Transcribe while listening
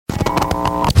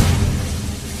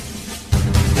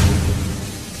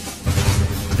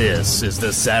This is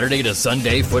the Saturday to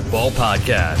Sunday Football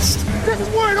Podcast. This is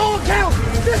where it all counts.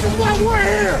 This is why we're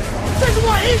here. This is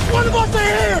why each one of us are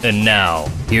here. And now,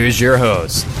 here's your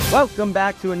host. Welcome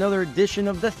back to another edition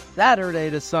of the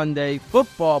Saturday to Sunday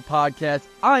Football Podcast.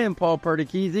 I am Paul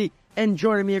Perticchese, and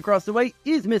joining me across the way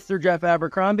is Mr. Jeff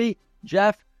Abercrombie.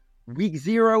 Jeff, Week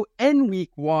 0 and Week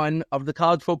 1 of the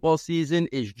college football season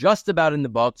is just about in the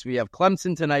books. We have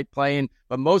Clemson tonight playing,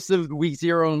 but most of Week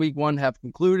 0 and Week 1 have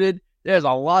concluded. There's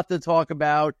a lot to talk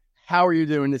about. How are you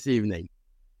doing this evening?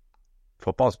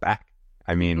 Football's back.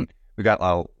 I mean, we got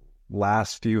our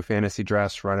last few fantasy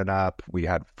drafts running up. We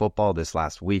had football this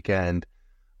last weekend.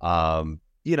 It's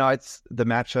the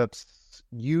matchups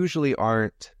usually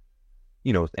aren't,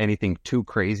 anything too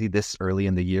crazy this early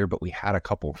in the year, but we had a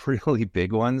couple really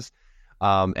big ones.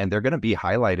 And they're going to be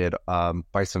highlighted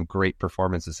by some great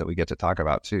performances that we get to talk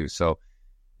about too. So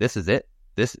this is it.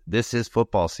 This is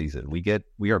football season.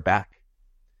 We are back.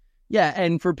 Yeah,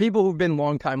 and for people who've been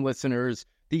longtime listeners,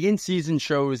 the in-season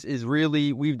shows is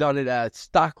really, we've done it as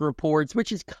stock reports,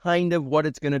 which is kind of what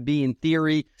it's going to be in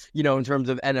theory, in terms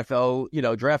of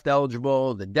NFL, draft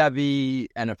eligible, the Devy,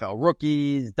 NFL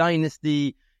rookies,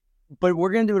 dynasty. But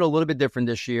we're going to do it a little bit different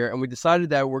this year, and we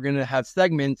decided that we're going to have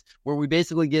segments where we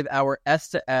basically give our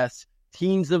S2S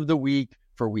teams of the week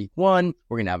for Week 1.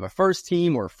 We're going to have a first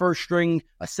team or first string,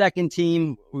 a second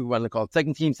team. We want to call it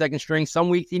second team, second string. Some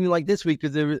weeks, even like this week,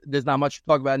 because there's not much to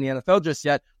talk about in the NFL just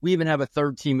yet, we even have a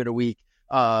third team of the week.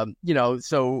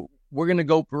 So we're going to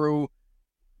go through,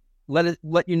 let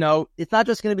you know, it's not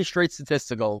just going to be straight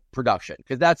statistical production,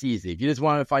 because that's easy. If you just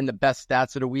want to find the best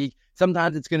stats of the week,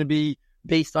 sometimes it's going to be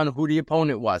based on who the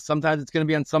opponent was. Sometimes it's going to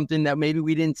be on something that maybe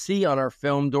we didn't see on our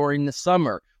film during the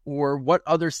summer, or what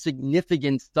other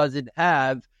significance does it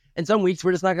have? And some weeks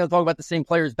we're just not going to talk about the same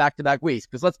players back-to-back weeks,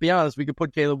 because let's be honest, we could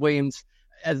put Caleb Williams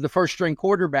as the first string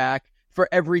quarterback for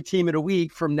every team of the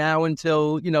week from now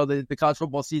until, the college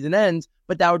football season ends,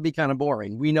 but that would be kind of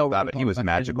boring. We know. But he was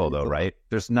magical though, right?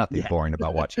 There's nothing boring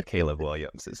about watching Caleb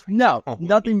Williams. No,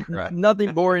 nothing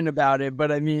boring about it,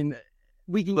 but I mean,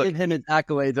 we can give him his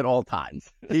accolades at all times.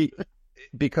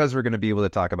 Because we're going to be able to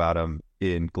talk about him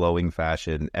in glowing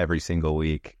fashion every single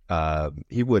week.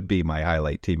 He would be my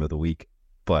highlight team of the week,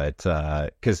 but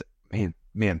because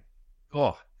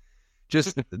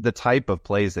just the type of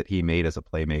plays that he made as a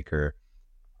playmaker.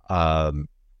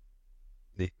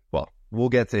 We'll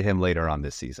get to him later on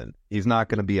this season. He's not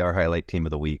going to be our highlight team of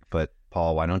the week, but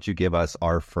Paul, why don't you give us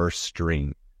our first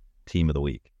string team of the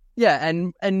week? Yeah,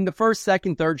 and the first,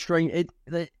 second, third string,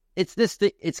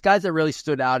 it's guys that really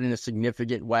stood out in a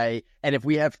significant way. And if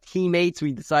we have teammates,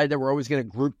 we decided that we're always going to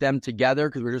group them together,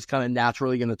 because we're just kind of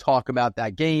naturally going to talk about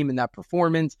that game and that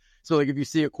performance. So like if you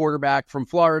see a quarterback from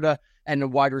Florida and a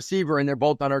wide receiver and they're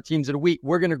both on our teams of the week,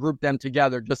 we're going to group them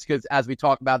together, just because as we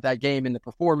talk about that game and the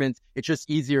performance, it's just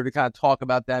easier to kind of talk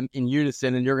about them in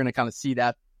unison, and you're going to kind of see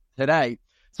that today.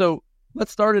 So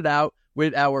let's start it out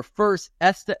with our first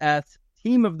S2S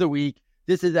team of the week.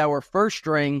 This is our first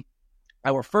string,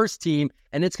 our first team,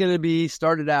 and it's going to be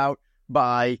started out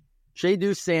by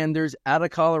Shedeur Sanders out of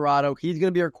Colorado. He's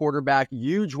going to be our quarterback.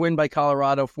 Huge win by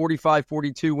Colorado,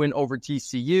 45-42 win over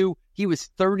TCU. He was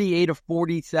 38 of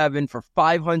 47 for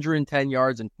 510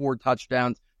 yards and 4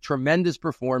 touchdowns. Tremendous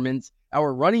performance.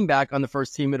 Our running back on the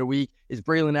first team of the week is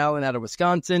Braylon Allen out of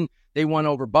Wisconsin. They won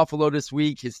over Buffalo this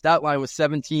week. His stat line was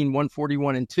 17,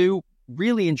 141, and 2.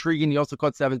 Really intriguing. He also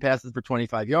caught 7 passes for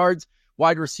 25 yards.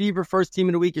 Wide receiver first team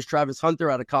of the week is Travis Hunter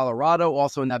out of Colorado,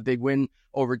 also in that big win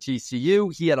over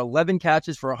TCU. He had 11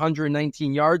 catches for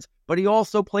 119 yards, but he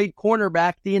also played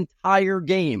cornerback the entire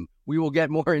game. We will get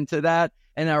more into that.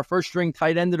 And our first string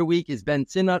tight end of the week is Ben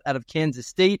Sinnott out of Kansas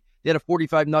State. They had a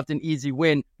 45-0 easy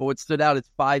win, but what stood out is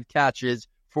 5 catches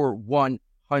for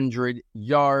 100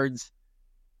 yards.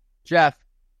 Jeff,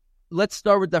 let's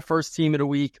start with the first team of the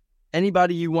week.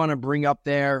 Anybody you want to bring up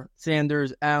there?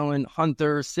 Sanders, Allen,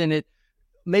 Hunter, Sinnott.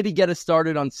 Maybe get us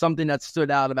started on something that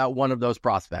stood out about one of those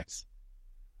prospects.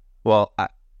 Well,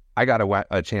 I got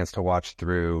a chance to watch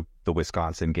through the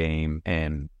Wisconsin game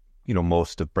and,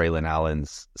 most of Braylon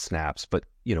Allen's snaps, but,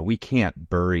 we can't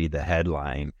bury the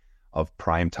headline of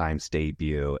Primetime's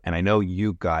debut. And I know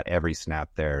you got every snap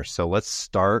there. So let's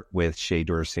start with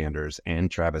Shedeur Sanders and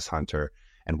Travis Hunter.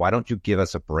 And why don't you give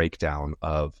us a breakdown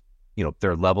of,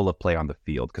 their level of play on the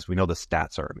field? Because we know the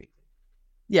stats are amazing.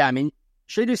 Yeah, I mean,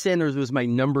 Shedeur Sanders was my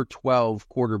number 12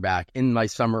 quarterback in my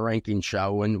summer ranking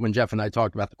show when Jeff and I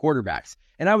talked about the quarterbacks.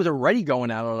 And I was already going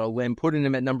out on a limb, putting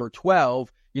him at number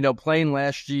 12, playing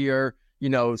last year,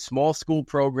 small school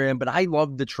program, but I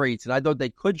loved the traits and I thought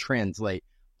they could translate.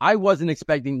 I wasn't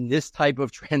expecting this type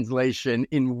of translation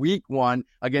in week 1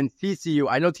 against TCU.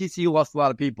 I know TCU lost a lot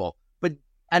of people,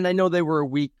 and I know they were a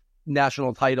weak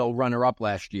national title runner-up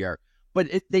last year, but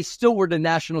they still were the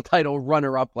national title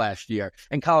runner-up last year,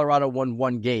 and Colorado won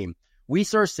 1 game. We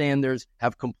saw Sanders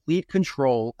have complete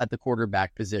control at the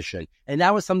quarterback position, and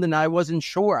that was something I wasn't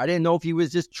sure. I didn't know if he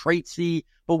was just traitsy,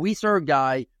 but we saw a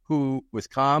guy who was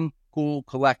calm, cool,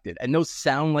 collected. And those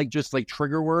sound like just like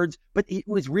trigger words, but it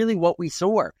was really what we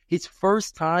saw. His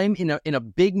first time in a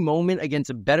big moment against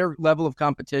a better level of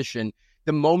competition,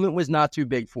 the moment was not too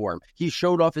big for him. He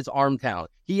showed off his arm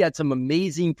talent. He had some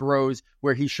amazing throws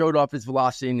where he showed off his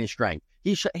velocity and his strength.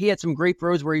 He had some great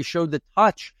throws where he showed the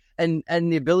touch and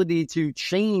the ability to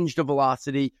change the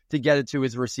velocity to get it to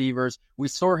his receivers. We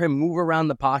saw him move around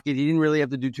the pocket. He didn't really have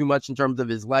to do too much in terms of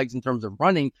his legs, in terms of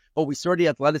running, but we saw the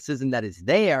athleticism that is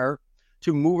there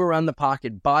to move around the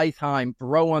pocket, buy time,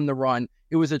 throw on the run.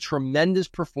 It was a tremendous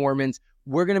performance.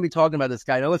 We're going to be talking about this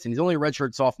guy. Now, listen, he's only a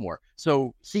redshirt sophomore,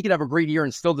 so he could have a great year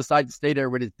and still decide to stay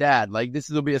there with his dad. Like, this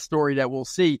will be a story that we'll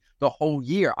see the whole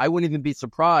year. I wouldn't even be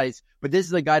surprised, but this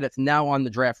is a guy that's now on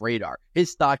the draft radar.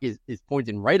 His stock is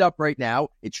pointing right up right now.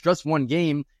 It's just 1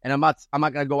 game, and I'm not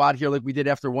going to go out here like we did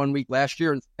after 1 week last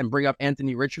year and bring up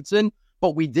Anthony Richardson,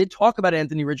 but we did talk about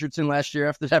Anthony Richardson last year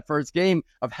after that first game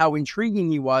of how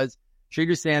intriguing he was.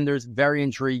 Shedeur Sanders, very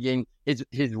intriguing.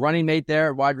 His running mate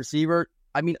there, wide receiver,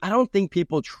 I mean, I don't think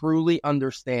people truly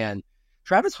understand.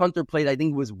 Travis Hunter played, I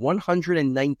think it was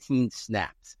 119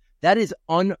 snaps. That is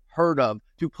unheard of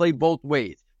to play both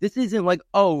ways. This isn't like,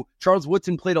 oh, Charles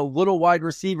Woodson played a little wide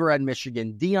receiver at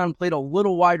Michigan. Dion played a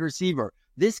little wide receiver.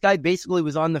 This guy basically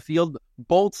was on the field,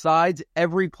 both sides,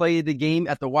 every play of the game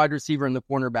at the wide receiver and the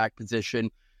cornerback position.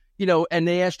 You know, and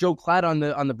they asked Joe Klatt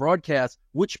on the broadcast,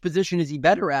 which position is he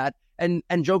better at? And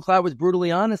Joe Klatt was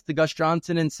brutally honest to Gus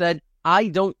Johnson and said, I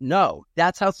don't know.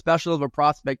 That's how special of a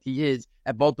prospect he is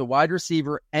at both the wide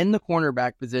receiver and the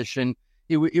cornerback position.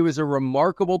 It was a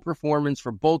remarkable performance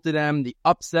for both of them. The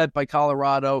upset by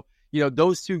Colorado, you know,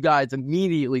 those two guys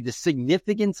immediately, the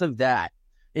significance of that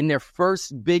in their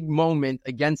first big moment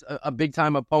against a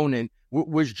big-time opponent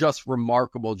was just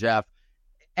remarkable, Jeff.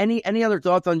 Any other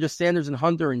thoughts on just Sanders and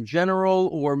Hunter in general?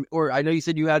 Or I know you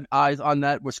said you had eyes on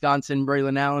that Wisconsin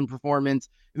Braylon Allen performance.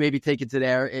 Maybe take it to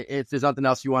there if there's nothing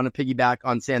else you want to piggyback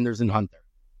on Sanders and Hunter.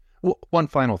 Well, one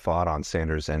final thought on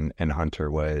Sanders and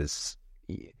Hunter was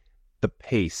the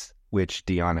pace which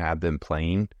Dion had them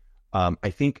playing, I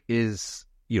think is,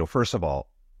 you know, first of all,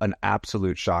 an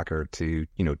absolute shocker to,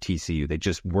 you know, TCU. They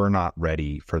just were not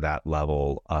ready for that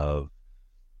level of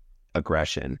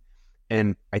aggression.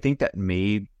 And I think that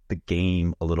made the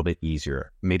game a little bit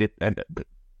easier. And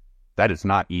that is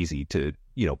not easy to,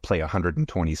 you know, play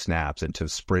 120 snaps and to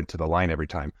sprint to the line every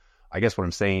time. I guess what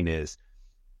I'm saying is,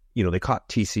 you know, they caught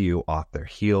TCU off their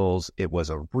heels. It was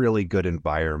a really good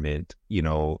environment, you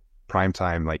know,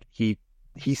 primetime. Like he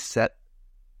set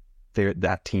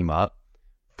that team up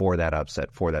for that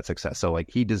upset, for that success. So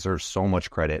like he deserves so much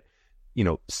credit. You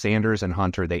know, Sanders and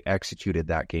Hunter, they executed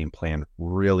that game plan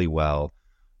really well.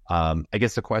 I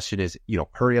guess the question is, you know,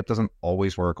 hurry up doesn't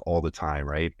always work all the time,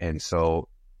 right? And so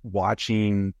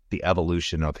watching the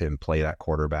evolution of him play that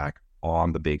quarterback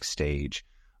on the big stage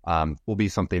will be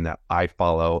something that I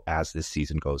follow as this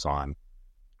season goes on.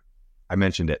 I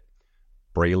mentioned it.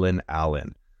 Braylon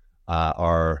Allen,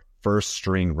 our first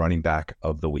string running back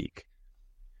of the week.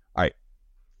 All right.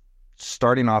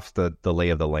 Starting off the lay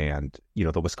of the land, you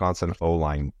know, the Wisconsin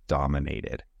O-line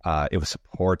dominated. It was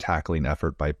a poor tackling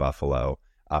effort by Buffalo.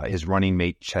 His running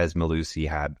mate, Ches Malusi,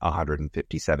 had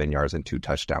 157 yards and 2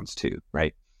 touchdowns too,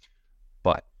 right?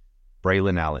 But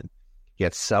Braylon Allen, he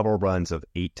had several runs of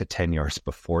 8 to 10 yards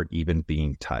before even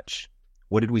being touched.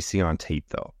 What did we see on tape,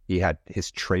 though? He had his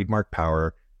trademark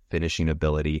power, finishing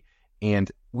ability,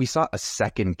 and we saw a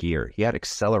second gear. He had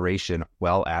acceleration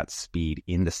well at speed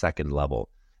in the second level.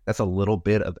 That's a little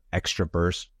bit of extra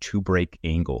burst to break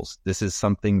angles. This is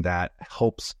something that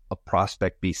helps a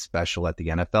prospect be special at the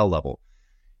NFL level.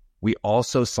 We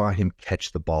also saw him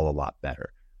catch the ball a lot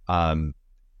better.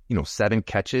 7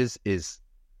 catches is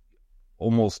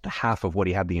almost half of what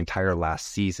he had the entire last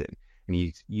season. And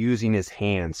he's using his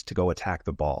hands to go attack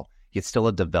the ball. It's still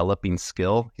a developing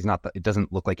skill. It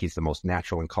doesn't look like he's the most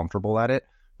natural and comfortable at it.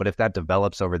 But if that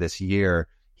develops over this year,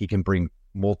 he can bring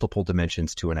multiple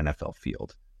dimensions to an NFL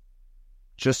field.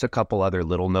 Just a couple other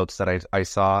little notes that I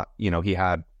saw. You know, he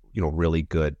had, you know, really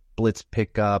good blitz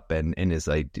pickup and his,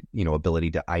 you know, ability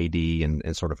to ID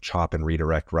and sort of chop and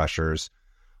redirect rushers.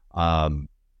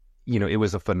 You know, it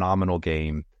was a phenomenal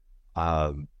game.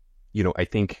 You know, I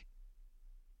think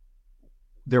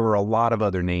there were a lot of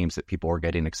other names that people were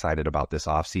getting excited about this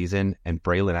offseason, and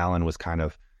Braylon Allen was kind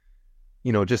of,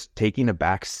 just taking a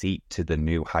back seat to the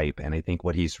new hype. And I think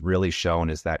what he's really shown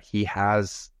is that he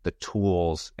has the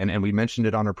tools, and we mentioned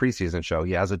it on our preseason show,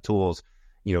 he has the tools,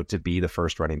 to be the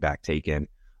first running back taken,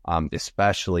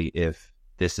 especially if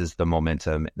this is the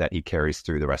momentum that he carries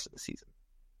through the rest of the season.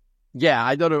 Yeah,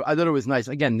 I thought it was nice.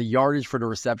 Again, the yardage for the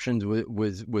receptions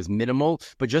was minimal,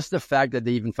 but just the fact that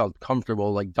they even felt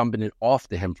comfortable like dumping it off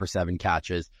to him for 7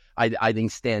 catches, I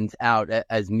think stands out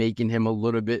as making him a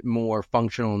little bit more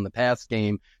functional in the pass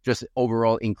game, just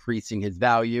overall increasing his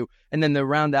value. And then to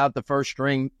round out the first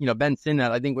string, Ben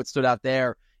Sinnott, I think what stood out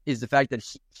there is the fact that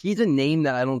he's a name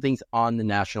that I don't think's on the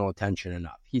national attention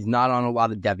enough. He's not on a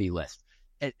lot of Devy lists,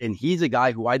 and he's a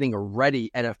guy who I think already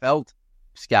NFL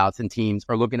scouts and teams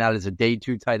are looking at as a day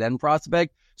 2 tight end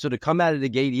prospect. So to come out of the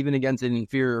gate, even against an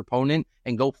inferior opponent,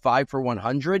 and go 5 for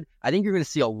 100, I think you're going to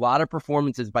see a lot of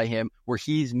performances by him where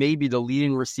he's maybe the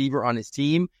leading receiver on his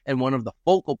team and one of the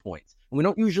focal points. And we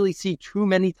don't usually see too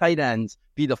many tight ends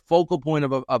be the focal point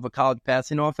of a college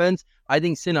passing offense. I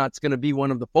think Sinnott's going to be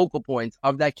one of the focal points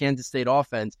of that Kansas State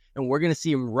offense, and we're going to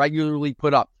see him regularly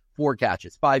put up 4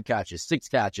 catches, 5 catches, 6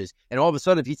 catches. And all of a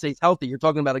sudden, if he stays healthy, you're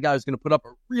talking about a guy who's going to put up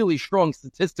a really strong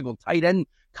statistical tight end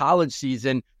college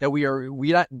season that we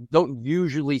don't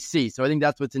usually see. So I think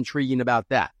that's what's intriguing about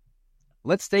that.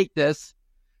 Let's take this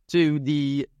to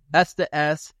the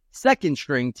S2S second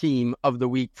string team of the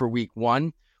week for week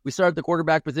 1. We started the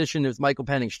quarterback position. It was Michael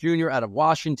Penix Jr. out of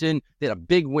Washington. They had a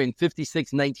big win,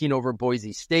 56-19 over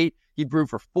Boise State. He threw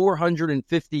for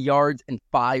 450 yards and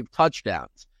 5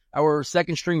 touchdowns. Our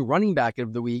second string running back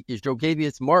of the week is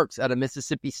Jo'Gavious Marks out of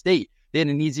Mississippi State. They had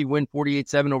an easy win,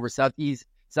 48-7 over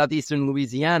Southeastern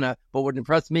Louisiana. But what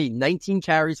impressed me, 19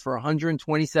 carries for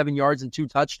 127 yards and 2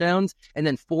 touchdowns, and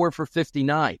then 4 for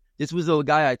 59. This was a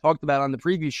guy I talked about on the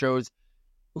previous shows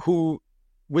who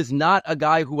was not a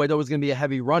guy who I thought was going to be a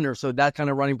heavy runner. So that kind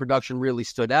of running production really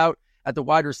stood out. At the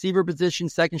wide receiver position,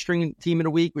 second string team of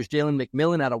the week was Jalen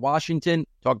McMillan out of Washington.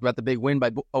 Talked about the big win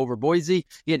over Boise.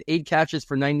 He had 8 catches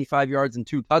for 95 yards and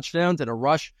 2 touchdowns, and a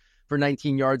rush for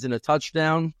 19 yards and a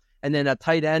touchdown. And then at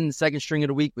tight end, second string of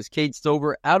the week was Cade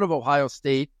Stover out of Ohio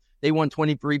State. They won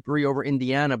 23-3 over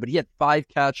Indiana, but he had 5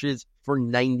 catches for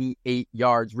 98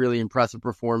 yards. Really impressive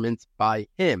performance by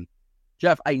him.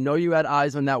 Jeff, I know you had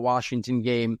eyes on that Washington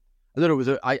game. I thought it was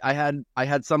I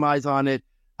had some eyes on it.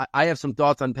 I have some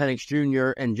thoughts on Penix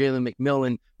Jr. and Jalen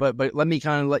McMillan, but let me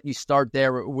kind of let you start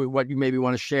there with what you maybe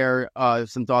want to share,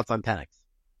 some thoughts on Penix.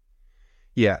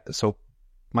 Yeah, so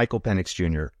Michael Penix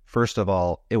Jr., first of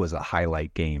all, it was a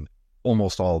highlight game.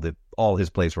 Almost all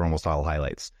his plays were almost all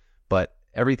highlights, but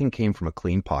everything came from a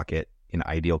clean pocket in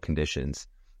ideal conditions.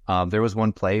 There was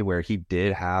one play where he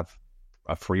did have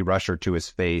a free rusher to his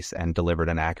face and delivered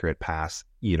an accurate pass,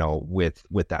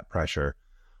 with that pressure.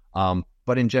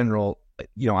 But in general,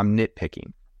 I'm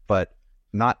nitpicking, but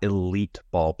not elite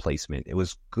ball placement. It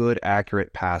was good,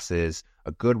 accurate passes,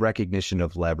 a good recognition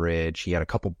of leverage. He had a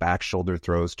couple back shoulder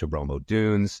throws to Romo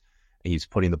Dunes. He's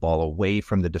putting the ball away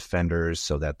from the defenders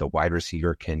so that the wide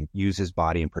receiver can use his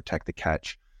body and protect the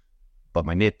catch. But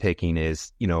my nitpicking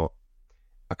is,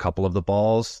 a couple of the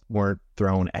balls weren't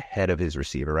thrown ahead of his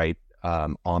receiver, right?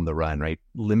 On the run, right?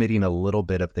 Limiting a little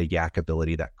bit of the yak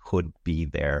ability that could be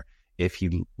there if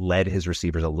he led his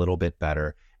receivers a little bit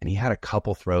better. And he had a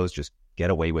couple throws just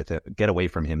get away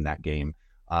from him that game.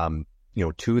 2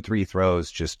 or 3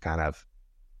 throws just kind of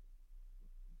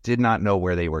did not know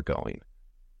where they were going.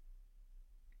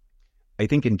 I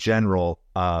think in general,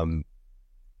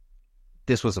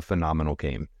 this was a phenomenal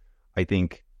game. I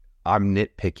think I'm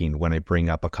nitpicking when I bring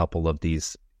up a couple of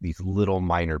these little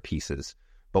minor pieces.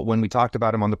 But when we talked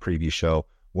about him on the preview show,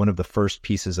 one of the first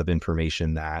pieces of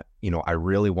information that, I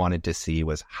really wanted to see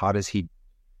was how does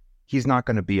he's not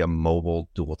going to be a mobile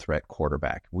dual threat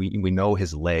quarterback. We know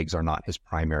his legs are not his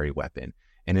primary weapon.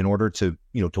 And in order to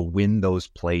win those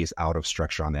plays out of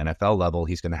structure on the NFL level,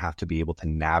 he's going to have to be able to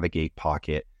navigate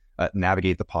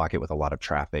the pocket with a lot of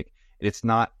traffic. It's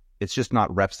just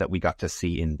not reps that we got to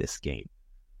see in this game.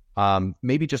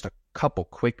 Maybe just a couple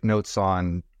quick notes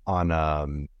on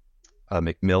McMillan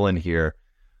here.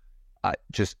 I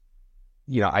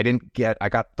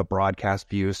got the broadcast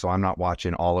view, so I'm not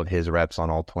watching all of his reps on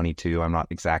all 22. I'm not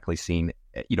exactly seeing,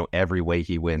 every way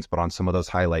he wins, but on some of those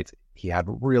highlights, he had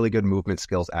really good movement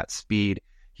skills at speed.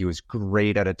 He was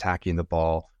great at attacking the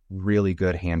ball, really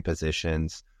good hand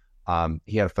positions.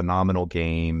 He had a phenomenal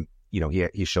game.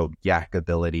 He showed yak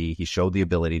ability. He showed the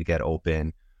ability to get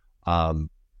open.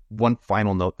 One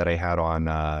final note that I had on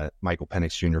Michael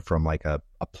Penix Jr. from like a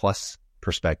plus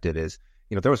perspective is,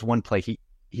 there was one play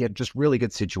he had just really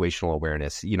good situational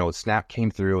awareness. Snap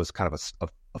came through. It was kind of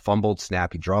a fumbled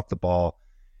snap. He dropped the ball.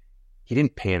 He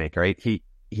didn't panic, right?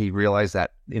 He realized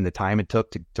that in the time it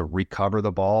took to recover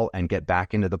the ball and get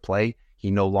back into the play,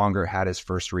 he no longer had his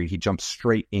first read. He jumped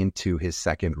straight into his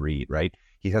second read, right?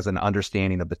 He has an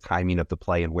understanding of the timing of the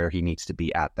play and where he needs to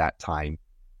be at that time,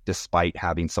 despite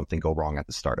having something go wrong at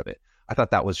the start of it. I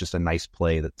thought that was just a nice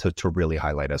play to really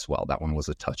highlight as well. That one was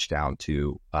a touchdown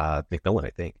to McMillan, I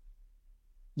think.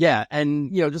 Yeah,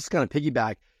 and, just kind of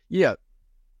piggyback,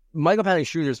 Michael Penix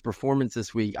Jr.'s performance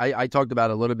this week, I talked about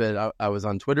it a little bit. I was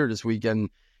on Twitter this week, and,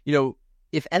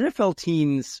 if NFL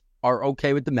teams are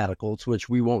okay with the medicals, which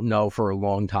we won't know for a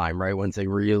long time, right, once they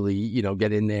really,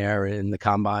 get in there and the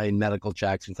combine medical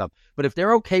checks and stuff. But if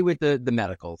they're okay with the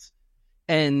medicals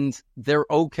and they're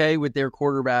okay with their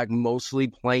quarterback mostly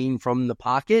playing from the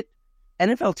pocket,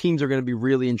 NFL teams are going to be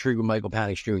really intrigued with Michael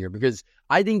Penix Jr. because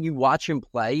I think you watch him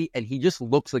play and he just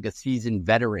looks like a seasoned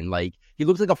veteran. Like, he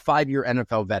looks like a 5-year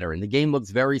NFL veteran. The game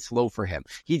looks very slow for him.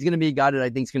 He's going to be a guy that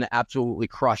I think is going to absolutely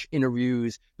crush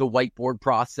interviews, the whiteboard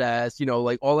process,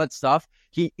 like all that stuff.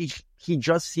 He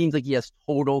just seems like he has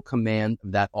total command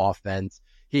of that offense.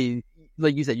 He,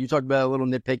 like you said, you talked about a little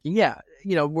nitpicking. Yeah,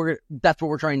 that's what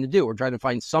we're trying to do. We're trying to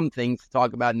find some things to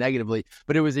talk about negatively,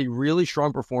 but it was a really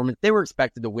strong performance. They were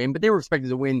expected to win, but they were expected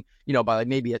to win, by like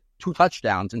maybe 2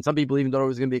 touchdowns. And some people even thought it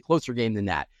was going to be a closer game than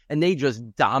that. And they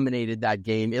just dominated that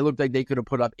game. It looked like they could have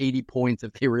put up 80 points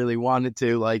if they really wanted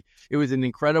to. Like, it was an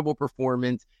incredible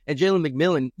performance. And Jalen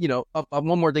McMillan,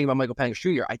 one more thing about Michael Penix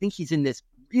Jr. I think he's in this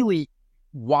really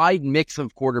wide mix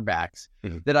of quarterbacks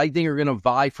that I think are going to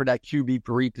vie for that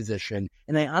QB3 position.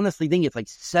 And I honestly think it's like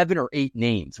 7 or 8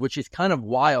 names, which is kind of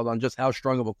wild on just how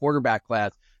strong of a quarterback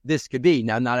class this could be.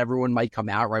 Now, not everyone might come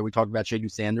out, right? We talked about Shadu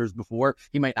Sanders before.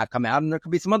 He might not come out, and there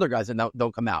could be some other guys that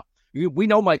don't come out. We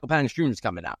know Michael Penix Jr. is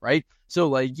coming out, right?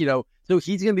 So, so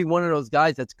he's going to be one of those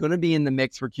guys that's going to be in the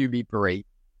mix for QB3.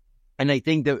 And I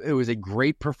think that it was a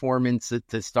great performance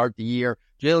to start the year.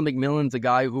 Jalen McMillan's a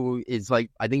guy who is I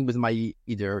think he was my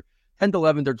either 10th,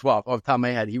 11th, or 12th off the top of my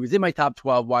head. He was in my top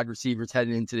 12 wide receivers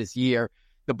heading into this year.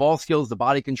 The ball skills, the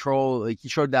body control, he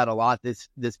showed that a lot this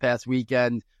past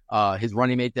weekend. His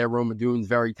running mate there, Rome Odunze,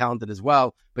 very talented as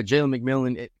well. But Jalen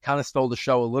McMillan, it kind of stole the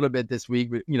show a little bit this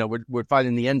week. We're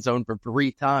finding the end zone for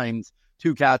 3 times,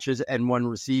 2 catches and 1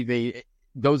 receiving.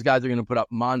 Those guys are going to put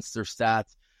up monster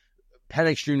stats.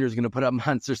 Penix Jr. is going to put up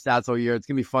monster stats all year. It's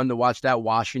going to be fun to watch that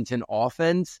Washington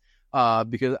offense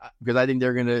because I think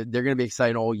they're going to be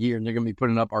excited all year, and they're going to be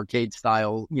putting up arcade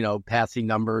style, passing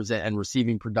numbers and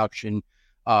receiving production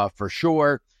for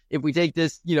sure. If we take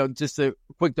this, just a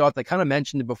quick thought, I kind of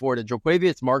mentioned it before, the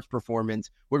Jo'quavious Marks performance,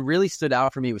 what really stood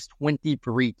out for me was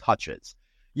 23 touches.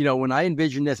 When I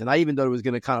envisioned this, and I even thought it was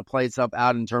going to kind of play itself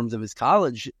out in terms of his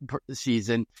college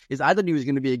season, is I thought he was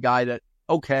going to be a guy that,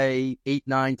 8,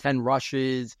 9, 10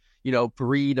 rushes,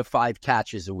 3 to 5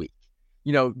 catches a week.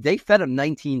 They fed him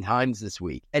 19 times this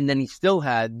week, and then he still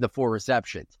had the 4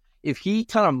 receptions. If he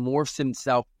kind of morphs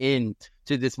himself into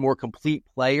this more complete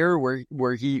player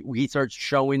where he starts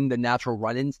showing the natural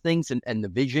run instincts and the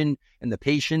vision and the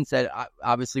patience that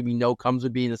obviously we know comes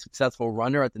with being a successful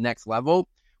runner at the next level,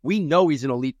 we know he's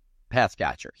an elite pass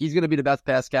catcher. He's going to be the best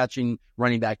pass catching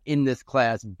running back in this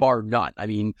class, bar none. I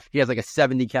mean, he has like a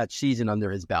 70 catch season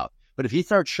under his belt. But if he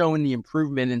starts showing the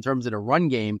improvement in terms of the run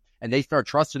game and they start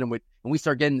trusting him and we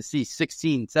start getting to see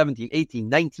 16, 17, 18,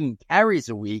 19 carries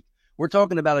a week, we're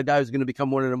talking about a guy who's going to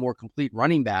become one of the more complete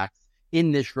running backs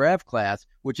in this draft class,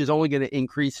 which is only going to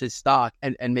increase his stock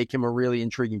and make him a really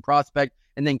intriguing prospect.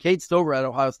 And then Cade Stover at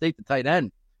Ohio State, the tight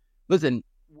end. Listen,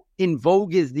 in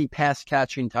vogue is the pass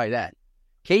catching tight end.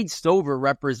 Cade Stover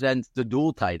represents the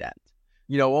dual tight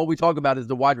end. All we talk about is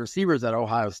the wide receivers at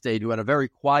Ohio State who had a very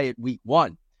quiet week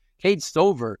 1. Cade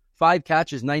Stover, 5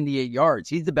 catches, 98 yards.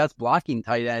 He's the best blocking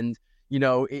tight end,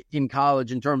 in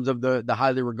college in terms of the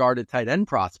highly regarded tight end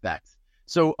prospects.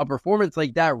 So a performance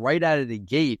like that right out of the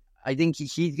gate, I think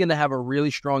he's going to have a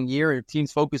really strong year. And if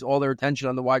teams focus all their attention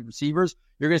on the wide receivers,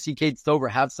 you're going to see Cade Stover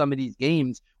have some of these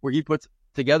games where he puts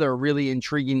together a really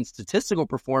intriguing statistical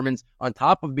performance on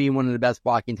top of being one of the best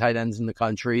blocking tight ends in the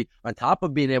country, on top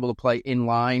of being able to play in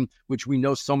line, which we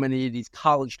know so many of these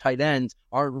college tight ends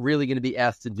aren't really going to be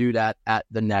asked to do that at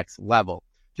the next level.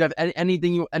 Jeff,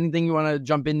 anything you want to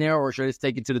jump in there, or should I just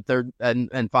take it to the third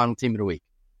and final team of the week?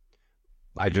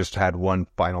 I just had one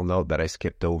final note that I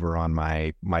skipped over on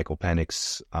my Michael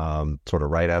Penix sort of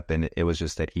write-up, and it was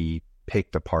just that he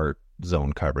picked apart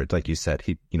zone coverage. Like you said,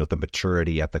 the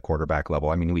maturity at the quarterback level.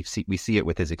 I mean, we see it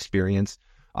with his experience,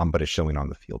 but it's showing on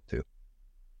the field too.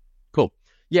 Cool.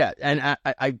 Yeah, and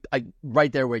I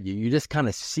right there with you. You just kind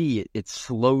of see it. It's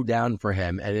slowed down for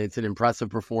him, and it's an impressive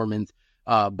performance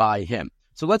by him.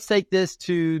 So let's take this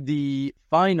to the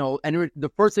final. And the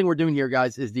first thing we're doing here,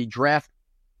 guys, is the draft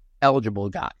eligible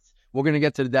guys. We're going to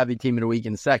get to the Devy team of the week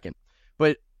in a second.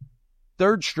 But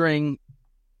third string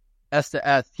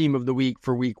S2S team of the week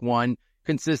for week 1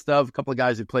 consists of a couple of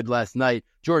guys who played last night.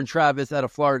 Jordan Travis out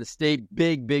of Florida State.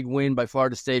 Big win by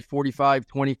Florida State,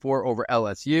 45-24 over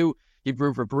LSU. He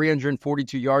threw for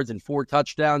 342 yards and 4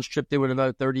 touchdowns, chipped in with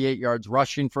another 38 yards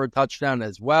rushing for a touchdown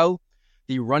as well.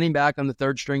 The running back on the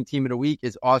third string team of the week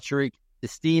is Autry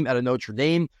Esteem out of Notre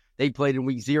Dame. They played in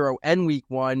week 0 and week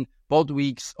 1. Both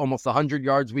weeks, almost 100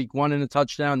 yards week 1 and a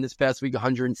touchdown. This past week,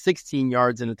 116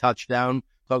 yards and a touchdown.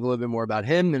 Talk a little bit more about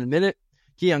him in a minute.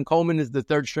 Keon Coleman is the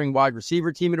third string wide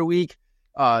receiver team of the week.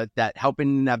 That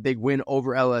helping in that big win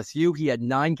over LSU. He had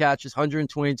 9 catches,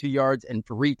 122 yards, and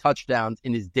 3 touchdowns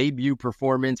in his debut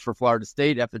performance for Florida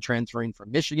State after transferring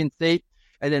from Michigan State.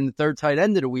 And then the third tight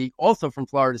end of the week, also from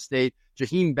Florida State,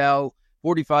 Jaheim Bell,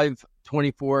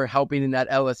 45-24, helping in that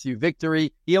LSU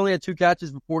victory. He only had 2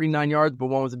 catches for 49 yards, but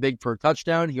one was a big for a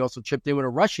touchdown. He also chipped in with a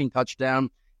rushing touchdown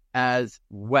as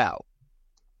well.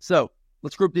 So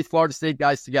let's group these Florida State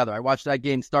guys together. I watched that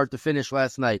game start to finish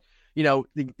last night. You know,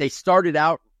 they started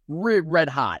out red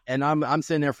hot, and I'm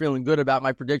sitting there feeling good about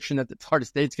my prediction that the Florida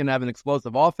State's going to have an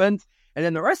explosive offense. And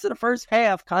then the rest of the first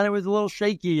half kind of was a little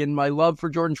shaky, and my love for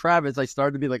Jordan Travis, I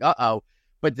started to be like, uh-oh.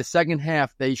 But the second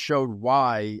half, they showed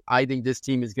why I think this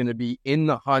team is going to be in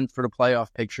the hunt for the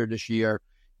playoff picture this year,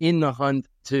 in the hunt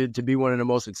to be one of the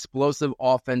most explosive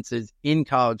offenses in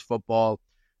college football.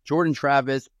 Jordan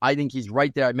Travis, I think he's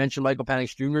right there. I mentioned Michael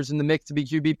Penix Jr. is in the mix to be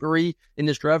QB3 in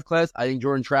this draft class. I think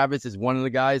Jordan Travis is one of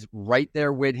the guys right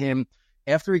there with him.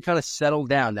 After he kind of settled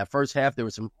down, that first half, there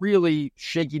was some really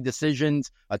shaky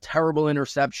decisions, a terrible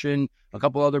interception, a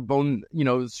couple other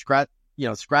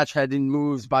scratch-headed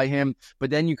moves by him.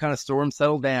 But then you kind of saw him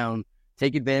settle down,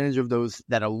 take advantage of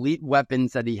that elite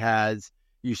weapons that he has.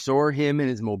 You saw him in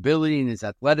his mobility and his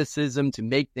athleticism to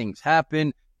make things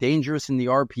happen. Dangerous in the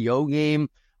RPO game.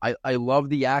 I love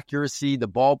the accuracy, the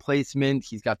ball placement.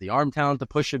 He's got the arm talent to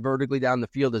push it vertically down the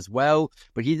field as well.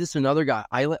 But he's just another guy.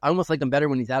 I almost like him better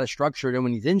when he's out of structure than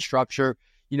when he's in structure.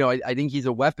 You know, I think he's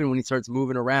a weapon when he starts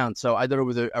moving around. So I thought it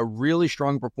was a really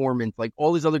strong performance. Like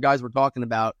all these other guys we're talking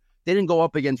about, they didn't go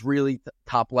up against really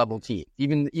top-level teams.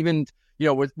 Even you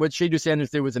know, what Shea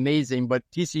Sanders did was amazing. But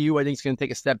TCU, I think, is going to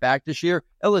take a step back this year.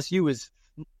 LSU is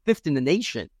 5th in the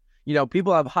nation. You know,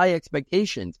 people have high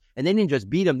expectations, and they didn't just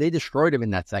beat him. They destroyed him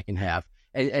in that second half.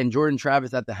 And Jordan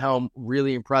Travis at the helm,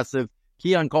 really impressive.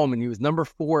 Keon Coleman, he was number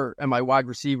 4 in my wide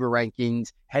receiver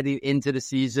rankings heading into the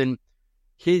season.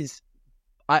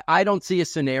 I don't see a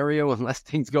scenario unless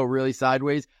things go really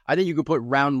sideways. I think you could put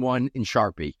round 1 in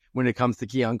Sharpie when it comes to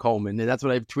Keon Coleman. And that's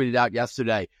what I tweeted out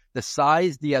yesterday. The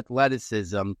size, the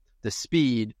athleticism, the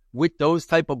speed, with those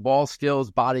type of ball skills,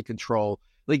 body control,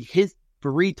 like his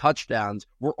 3 touchdowns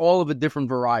were all of a different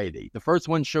variety. The first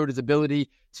one showed his ability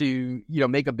to, you know,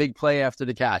 make a big play after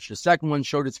the catch. The second one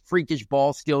showed his freakish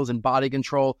ball skills and body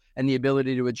control and the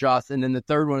ability to adjust. And then the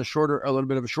third one, a little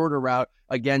bit of a shorter route,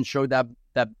 again showed that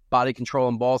body control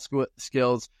and ball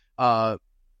skills, the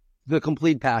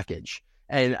complete package.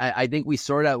 And I think we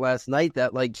saw that last night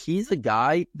that, like, he's a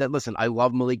guy that, listen, I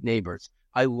love Malik Neighbors.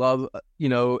 I love,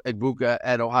 Egbuka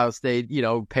at Ohio State,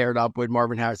 paired up with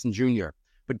Marvin Harrison Jr.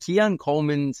 But Keon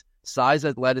Coleman's size,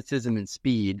 athleticism, and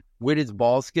speed with his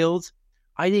ball skills,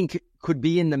 I think could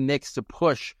be in the mix to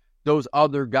push those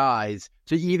other guys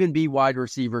to even be wide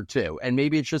receiver too. And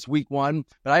maybe it's just week 1,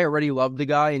 but I already love the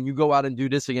guy. And you go out and do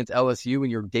this against LSU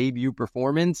in your debut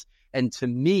performance. And to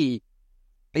me,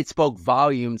 it spoke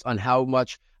volumes on how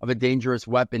much of a dangerous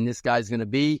weapon this guy's going to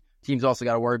be. Team's also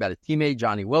got to worry about his teammate,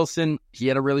 Johnny Wilson. He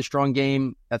had a really strong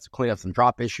game. That's to clean up some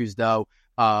drop issues, though.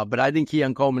 But I think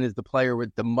Keon Coleman is the player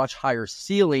with the much higher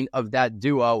ceiling of that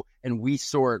duo, and we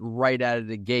saw it right out of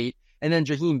the gate. And then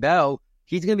Jaheim Bell,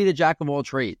 he's going to be the jack of all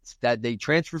trades. That they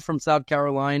transferred from South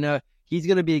Carolina. He's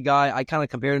going to be a guy, I kind of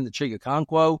compared him to Chig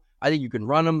Okonkwo. I think you can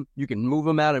run him. You can move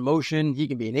him out in motion. He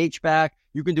can be an H-back.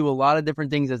 You can do a lot of different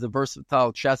things as a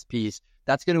versatile chess piece.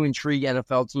 That's going to intrigue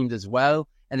NFL teams as well.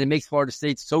 And it makes Florida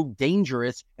State so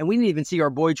dangerous. And we didn't even see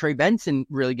our boy Trey Benson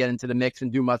really get into the mix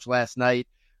and do much last night.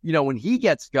 You know, when he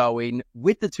gets going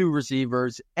with the 2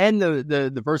 receivers and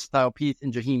the versatile piece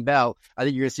in Jaheim Bell, I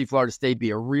think you're going to see Florida State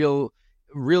be a real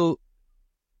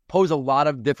pose a lot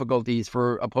of difficulties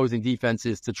for opposing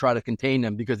defenses to try to contain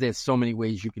them because there's so many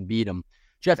ways you can beat them.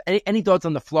 Jeff, any thoughts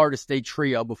on the Florida State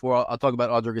trio before I'll talk about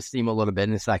Audric Esteem a little bit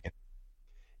in a second?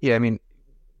 Yeah, I mean,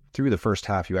 through the first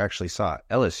half, you actually saw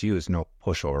LSU is no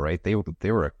pushover, right? They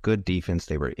were a good defense.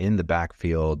 They were in the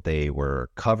backfield. They were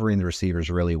covering the receivers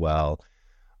really well.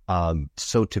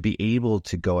 So to be able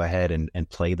to go ahead and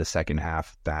play the second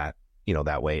half that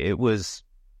way, it was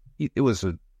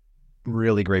a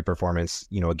really great performance.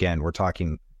 Again, we're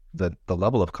talking the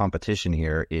level of competition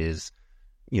here is,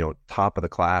 top of the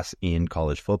class in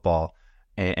college football.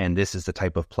 And this is the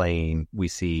type of playing we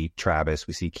see Travis,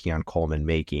 we see Keon Coleman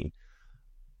making.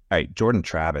 All right, Jordan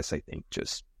Travis, I think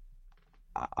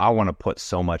I want to put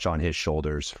so much on his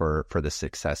shoulders for the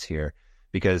success here,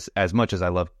 because as much as I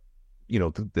love,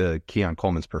 the Keon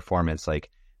Coleman's performance, like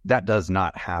that does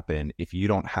not happen if you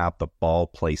don't have the ball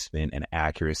placement and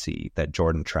accuracy that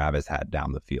Jordan Travis had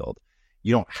down the field.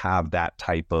 You don't have that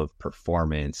type of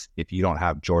performance if you don't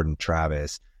have Jordan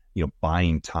Travis,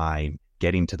 buying time,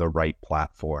 getting to the right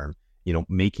platform,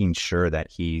 making sure that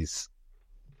he's,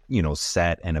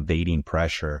 set and evading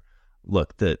pressure.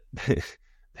 Look, the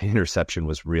interception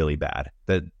was really bad.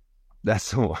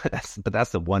 That's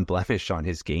the one blemish on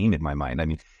his game in my mind. I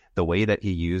mean, the way that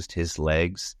he used his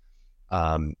legs,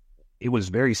 it was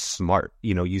very smart.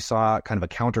 You saw kind of a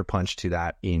counterpunch to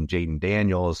that in Jaden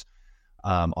Daniels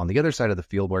on the other side of the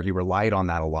field, where he relied on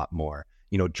that a lot more.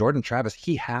 Jordan Travis,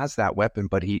 he has that weapon,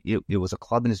 but it was a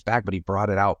club in his back, but he brought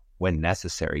it out when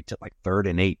necessary to like 3rd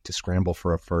and 8 to scramble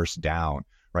for a first down,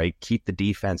 right? Keep the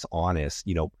defense honest,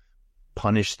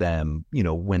 punish them,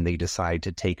 when they decide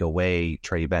to take away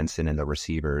Trey Benson and the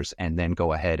receivers, and then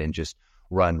go ahead and just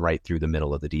run right through the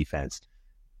middle of the defense.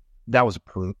 That was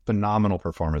a phenomenal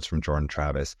performance from Jordan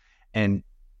Travis. And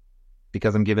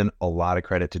because I'm giving a lot of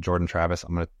credit to Jordan Travis,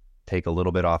 I'm going to take a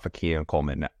little bit off of Keon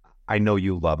Coleman. I know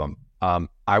you love him.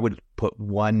 I would put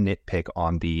one nitpick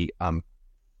on the,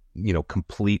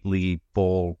 completely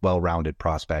full, well-rounded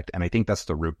prospect. And I think that's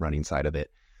the route running side of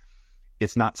it.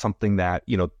 It's not something that,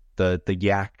 the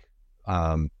yak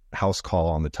house call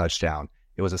on the touchdown,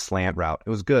 it was a slant route. It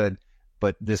was good,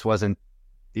 but it wasn't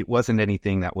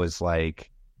anything that was like,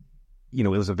 it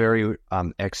was a very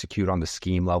execute on the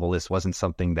scheme level. This wasn't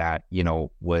something that,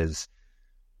 was,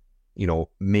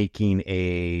 making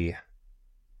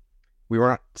we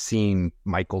weren't seeing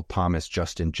Michael Thomas,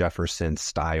 Justin Jefferson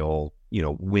style,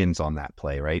 wins on that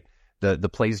play, right? The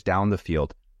plays down the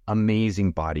field,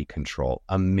 amazing body control,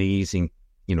 amazing,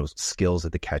 skills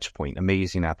at the catch point,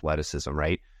 amazing athleticism,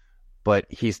 right? But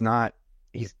he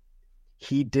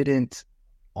didn't,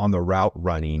 on the route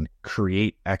running,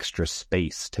 create extra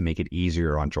space to make it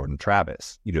easier on Jordan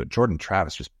Travis. Jordan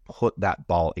Travis just put that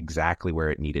ball exactly where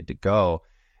it needed to go,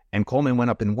 and Coleman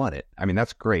went up and won it. I mean,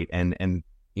 that's great. And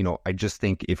I just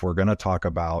think if we're going to talk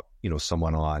about,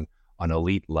 someone on an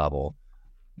elite level,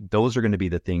 those are going to be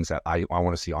the things that I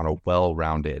want to see on a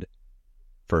well-rounded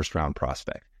first-round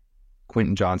prospect.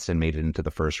 Quentin Johnston made it into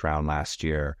the first round last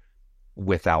year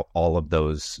without all of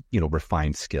those,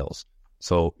 refined skills.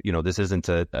 So, this isn't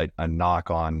a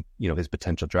knock on, his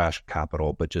potential draft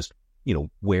capital, but just,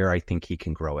 where I think he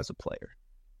can grow as a player.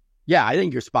 Yeah, I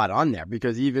think you're spot on there,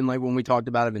 because even like when we talked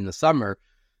about him in the summer,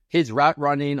 his route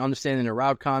running, understanding the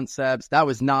route concepts, that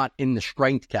was not in the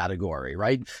strength category,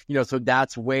 right? So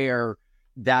that's where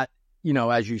that,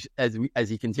 as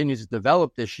he continues to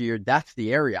develop this year, that's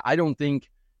the area. I don't think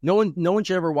no one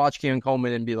should ever watch Keon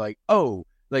Coleman and be like, oh,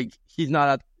 like he's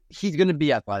going to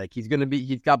be athletic. He's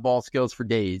got ball skills for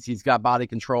days. He's got body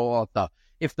control, all that stuff.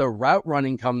 If the route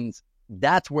running comes,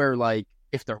 that's where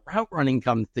if the route running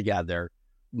comes together,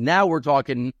 now we're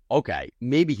talking, okay,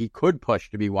 maybe he could push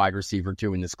to be wide receiver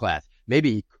 2 in this class.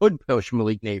 Maybe he could push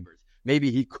Malik Neighbors.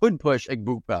 Maybe he could push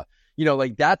Egbuka.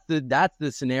 That's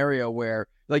the scenario where,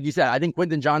 like you said, I think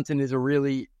Quentin Johnston is a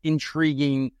really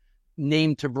intriguing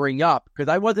name to bring up, because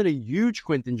I wasn't a huge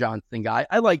Quentin Johnston guy.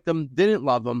 I liked him, didn't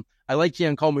love him. I like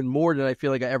Keon Coleman more than I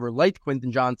feel like I ever liked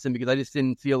Quentin Johnston, because I just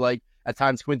didn't feel like at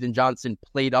times Quentin Johnston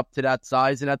played up to that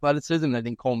size and athleticism, and I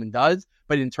think Coleman does.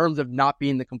 But in terms of not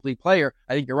being the complete player,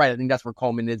 I think you're right. I think that's where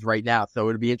Coleman is right now. So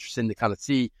it'll be interesting to kind of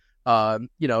see, how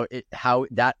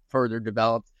that further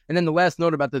develops. And then the last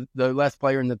note about the last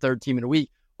player in the third team of the week,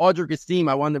 Audric Esteem,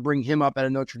 I wanted to bring him up out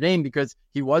of Notre Dame because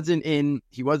he wasn't in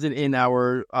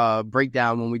our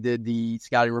breakdown when we did the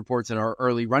scouting reports and our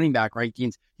early running back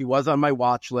rankings. He was on my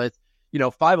watch list.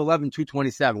 5'11",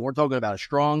 227. We're talking about a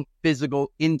strong,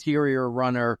 physical, interior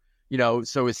runner.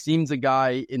 So Esteem's a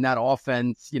guy in that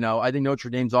offense. I think Notre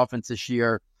Dame's offense this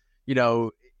year,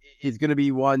 is going to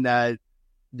be one that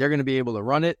they're going to be able to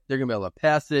run it. They're going to be able to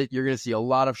pass it. You're going to see a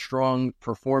lot of strong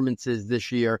performances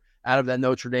this year out of that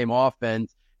Notre Dame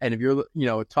offense. And if you're,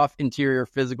 a tough interior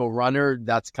physical runner,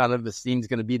 that's kind of Esteem's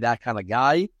going to be that kind of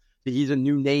guy. So he's a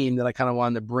new name that I kind of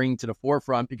wanted to bring to the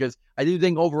forefront because I do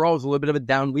think overall it was a little bit of a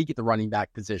down week at the running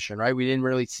back position, right? We didn't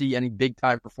really see any big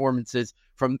time performances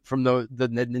from the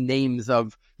names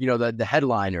of, the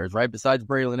headliners, right? Besides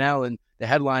Braylon Allen, the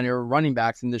headliner running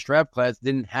backs in this draft class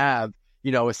didn't have,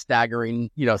 a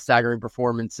staggering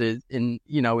performances in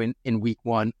week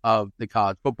one of the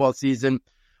college football season.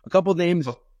 A couple names.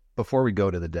 Before we go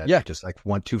to the dead, just like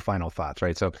two final thoughts,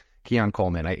 right? So Keon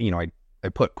Coleman, I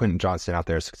put Quentin Johnston out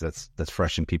there because that's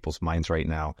fresh in people's minds right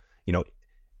now.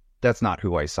 That's not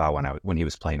who I saw when he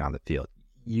was playing on the field.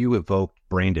 You evoked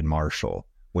Brandon Marshall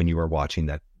when you were watching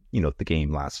that, the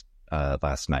game last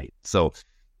night. So,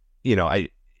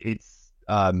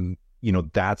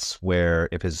 that's where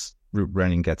if his route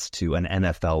running gets to an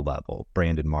NFL level,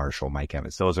 Brandon Marshall, Mike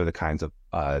Evans, those are the kinds of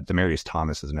Demaryius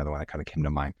Thomas is another one that kind of came to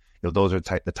mind. Those are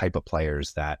the type of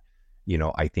players that,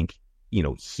 I think,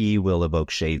 he will evoke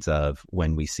shades of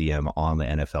when we see him on the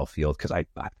NFL field, because I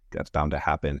that's bound to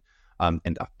happen.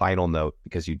 And a final note,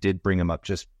 because you did bring him up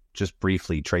just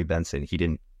briefly, Trey Benson, he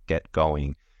didn't get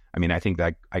going. I mean, I think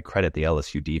that I credit the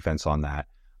LSU defense on that.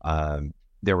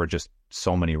 There were just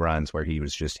so many runs where he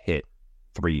was just hit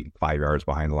 3-5 yards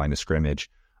behind the line of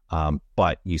scrimmage.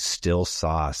 But you still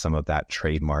saw some of that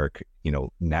trademark,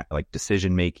 like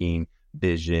decision-making,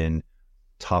 vision,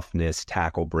 toughness,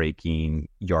 tackle breaking,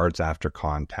 yards after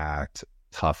contact,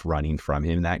 tough running from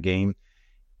him in that game.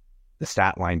 The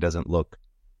stat line doesn't look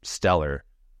stellar,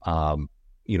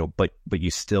 but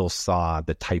you still saw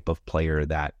the type of player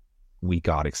that we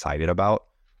got excited about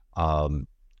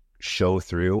show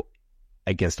through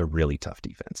against a really tough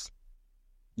defense.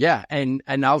 Yeah, and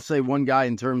I'll say one guy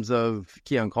in terms of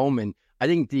Keon Coleman, I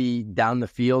think the down the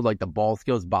field, like the ball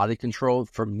skills, body control,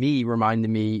 for me, reminded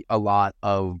me a lot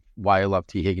of why I love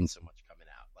T. Higgins so much coming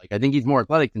out. Like, I think he's more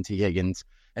athletic than T. Higgins,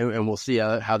 and we'll see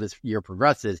how this year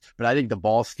progresses. But I think the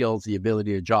ball skills, the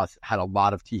ability to adjust, had a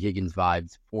lot of T. Higgins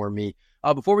vibes for me.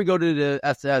 Before we go to the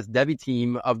S2S Devy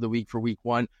team of the week for week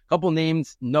one, a couple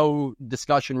names, no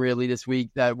discussion really this week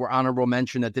that were honorable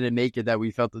mention that didn't make it that we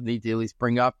felt the need to at least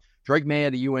bring up. Drake May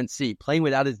at UNC, playing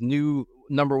without his new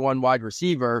number one wide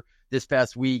receiver this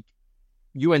past week.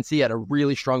 UNC had a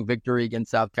really strong victory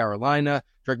against South Carolina.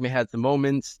 Drake May had some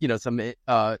moments,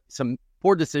 some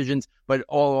poor decisions, but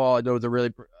all in all, it was a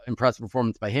really impressive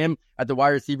performance by him. At the wide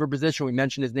receiver position, we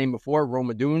mentioned his name before,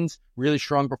 Roma Dunes, really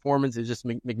strong performance. It's just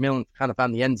McMillan kind of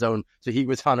found the end zone, so he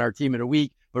was on our team of the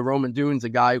week. But Roman Dunes, a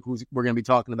guy we're going to be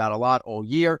talking about a lot all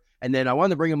year. And then I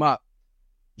wanted to bring him up.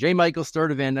 J. Michael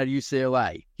Sturdivant at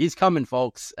UCLA. He's coming,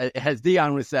 folks. As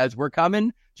Dion says, we're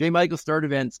coming. J. Michael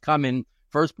Sturdivant's coming.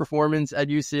 First performance at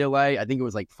UCLA. I think it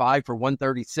was like 5 for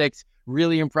 136.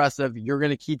 Really impressive. You're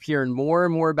going to keep hearing more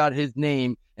and more about his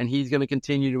name, and he's going to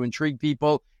continue to intrigue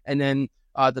people. And then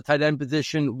the tight end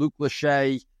position, Luke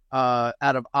Lachey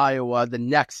out of Iowa, the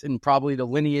next in probably the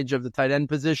lineage of the tight end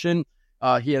position.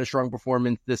 He had a strong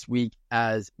performance this week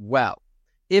as well.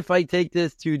 If I take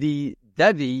this to the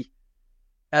Devy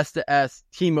S2S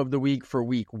team of the week for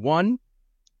week one,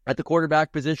 at the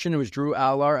quarterback position, it was Drew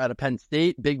Allar out of Penn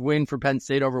State. Big win for Penn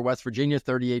State over West Virginia,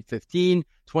 38-15,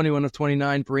 21 of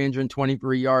 29,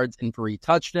 323 yards and 3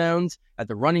 touchdowns. At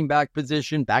the running back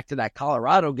position, back to that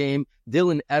Colorado game,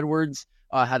 Dylan Edwards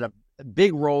had a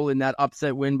big role in that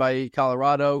upset win by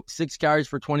Colorado. 6 carries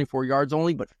for 24 yards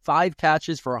only, but 5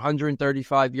 catches for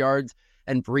 135 yards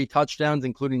and 3 touchdowns,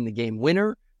 including the game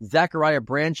winner. Zachariah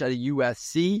Branch at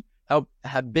USC helped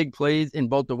have big plays in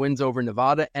both the wins over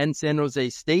Nevada and San Jose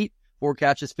State. 4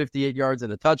 catches, 58 yards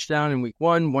and a touchdown in week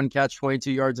 1. 1 catch, 22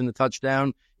 yards and a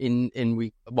touchdown in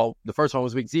week, well, the first one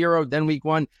was week 0, then week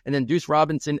 1. And then Deuce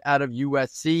Robinson out of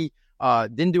USC.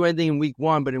 Didn't do anything in week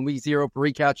 1, but in week 0,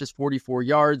 3 catches, 44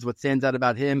 yards. What stands out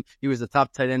about him, he was a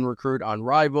top tight end recruit on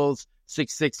Rivals,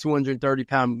 6'6",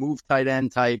 230-pound move tight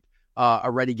end type,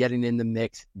 already getting in the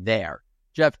mix there.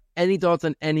 Jeff, any thoughts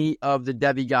on any of the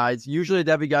Devy guys? Usually the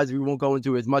Devy guys we won't go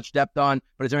into as much depth on,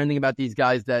 but is there anything about these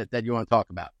guys that you want to talk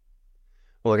about?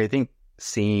 Well, I think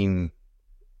seeing,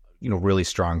 really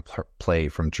strong play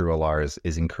from Drew Allar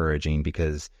is encouraging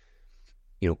because,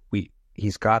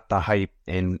 he's got the hype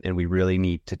and we really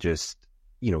need to just,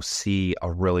 see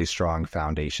a really strong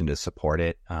foundation to support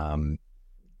it.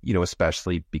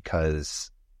 Especially because,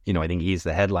 I think he's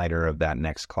the headliner of that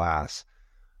next class.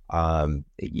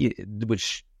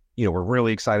 Which, we're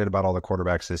really excited about all the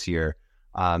quarterbacks this year.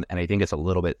 And I think it's a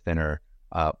little bit thinner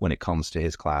when it comes to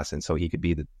his class. And so he could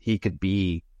be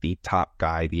the top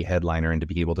guy, the headliner, and to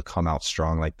be able to come out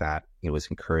strong like that, it was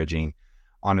encouraging.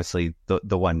 Honestly,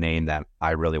 the one name that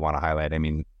I really want to highlight, I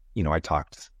mean, we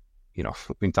talked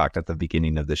at the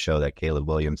beginning of the show that Caleb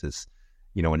Williams is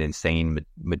an insane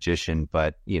magician,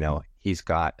 but, he's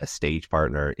got a stage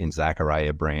partner in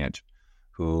Zachariah Branch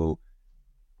who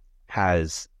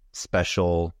has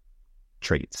special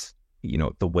traits.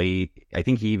 The way, I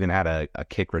think he even had a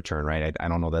kick return, right? I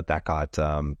don't know that got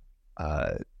on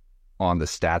the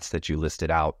stats that you listed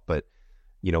out, but,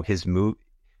 his move,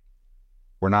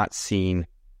 we're not seeing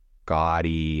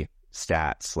gaudy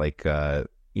stats like,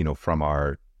 from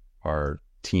our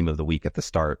team of the week at the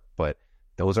start, but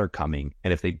those are coming.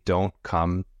 And if they don't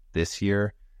come this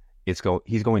year, he's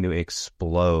going to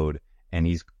explode, and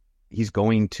he's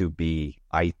going to be,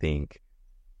 I think,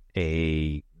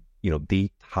 the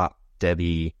top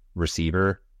Devy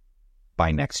receiver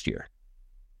by next year.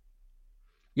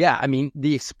 Yeah, I mean,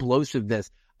 the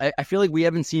explosiveness. I feel like we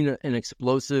haven't seen an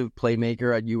explosive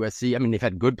playmaker at USC. I mean, they've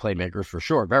had good playmakers for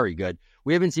sure, very good.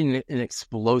 We haven't seen an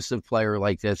explosive player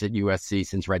like this at USC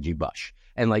since Reggie Bush.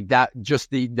 And like that,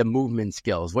 just the movement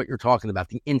skills, what you're talking about,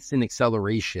 the instant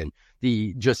acceleration,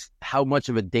 just how much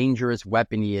of a dangerous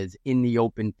weapon he is in the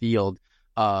open field.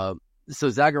 So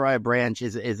Zachariah Branch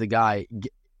is a guy,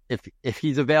 if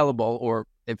he's available, or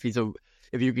if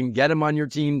you can get him on your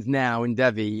teams now in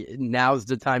Devy, now's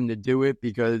the time to do it,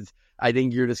 because I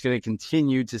think you're just going to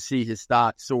continue to see his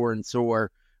stock soar and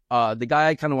soar. The guy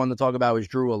I kind of want to talk about is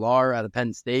Drew Allar out of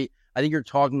Penn State. I think you're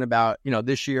talking about,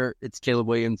 this year it's Caleb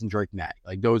Williams and Drake May.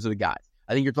 Like, those are the guys.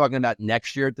 I think you're talking about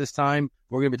next year at this time,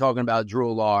 we're going to be talking about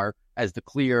Drew Allar as the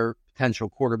clear potential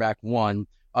quarterback one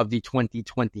of the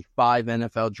 2025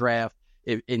 NFL draft.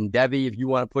 In Devy, if you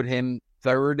want to put him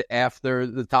third after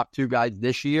the top two guys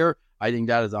this year, I think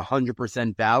that is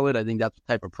 100% valid. I think that's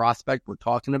the type of prospect we're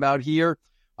talking about here.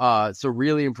 So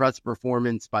really impressive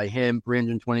performance by him,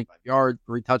 325 yards,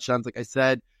 3 touchdowns, like I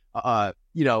said. I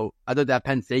thought that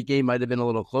Penn State game might have been a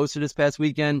little closer this past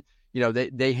weekend.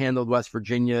 They handled West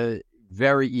Virginia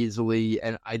very easily,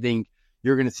 and I think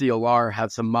you're going to see Allar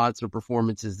have some monster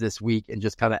performances this week and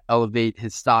just kind of elevate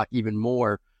his stock even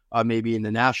more, maybe in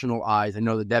the national eyes. I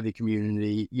know the Devy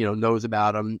community, knows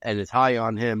about him and is high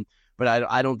on him, but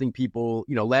I don't think people,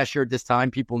 last year at this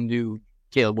time, people knew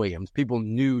Caleb Williams. People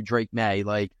knew Drake May,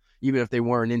 like, even if they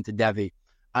weren't into Devy.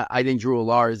 I think Drew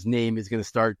Allar's name is going to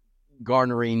start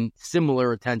garnering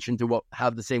similar attention to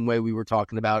how the same way we were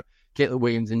talking about Caleb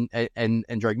Williams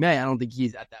and Drake May. I don't think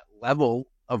he's at that level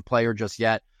of player just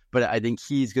yet, but I think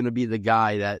he's going to be the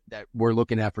guy that we're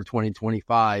looking at for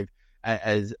 2025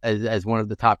 as one of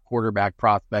the top quarterback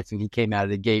prospects, and he came out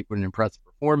of the gate with an impressive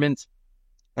performance.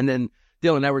 And then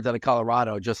Dylan Edwards out of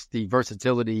Colorado, just the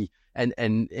versatility and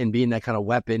being that kind of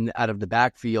weapon out of the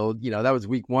backfield. That was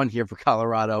week 1 here for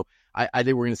Colorado. I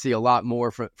think we're going to see a lot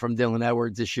more from Dylan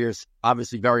Edwards this year.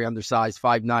 Obviously very undersized,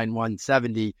 5'9",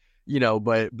 170,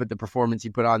 but the performance he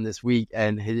put on this week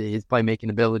and his playmaking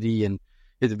ability and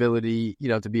his ability,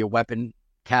 to be a weapon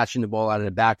catching the ball out of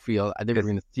the backfield, I think we're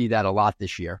going to see that a lot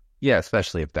this year. Yeah,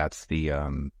 especially if that's the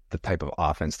type of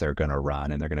offense they're going to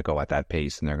run, and they're going to go at that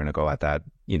pace, and they're going to go at that,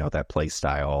 that play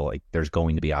style. Like, there's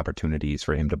going to be opportunities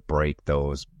for him to break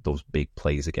those big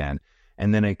plays again.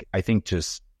 And then I think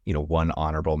just, one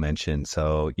honorable mention.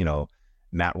 So,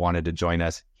 Matt wanted to join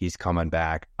us. He's coming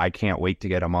back. I can't wait to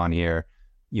get him on here.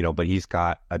 But he's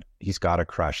got a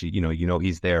crush.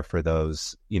 He's there for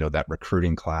those, that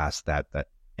recruiting class, that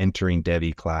entering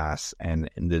Devy class, and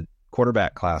the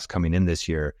quarterback class coming in this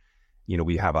year.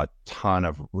 We have a ton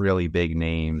of really big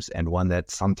names, and one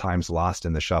that's sometimes lost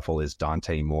in the shuffle is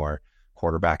Dante Moore,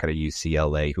 quarterback out of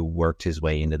UCLA, who worked his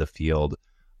way into the field.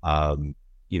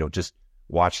 Just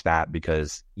watch that,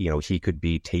 because, he could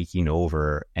be taking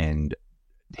over and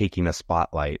taking a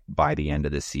spotlight by the end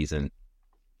of this season.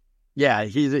 Yeah,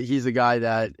 he's a guy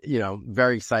that,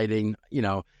 very exciting.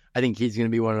 I think he's going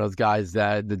to be one of those guys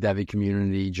that the Devy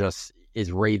community just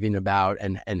is raving about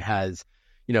and has,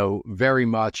 very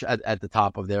much at the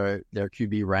top of their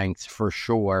QB ranks for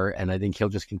sure. And I think he'll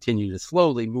just continue to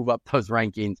slowly move up those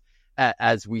rankings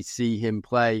as we see him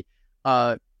play.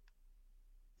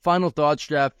 Final thoughts,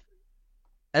 Jeff.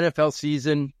 NFL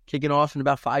season kicking off in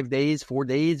about 4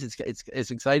 days.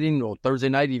 It's exciting. Well, Thursday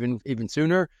night, even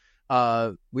sooner.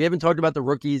 We haven't talked about the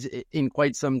rookies in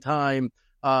quite some time.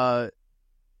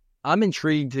 I'm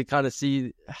intrigued to kind of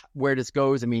see where this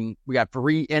goes. I mean, we got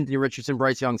Anthony Richardson,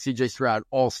 Bryce Young, CJ Stroud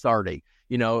all starting.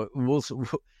 We'll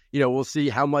see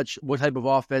what type of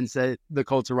offense that the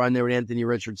Colts are running there with Anthony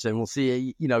Richardson. We'll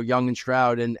see, Young and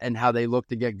Stroud and how they look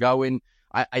to get going.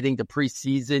 I think the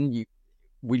preseason,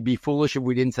 we'd be foolish if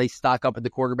we didn't say stock up at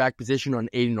the quarterback position on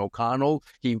Aiden O'Connell.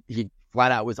 He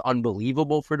flat out was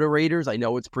unbelievable for the Raiders. I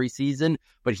know it's preseason,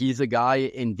 but he's a guy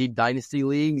in deep dynasty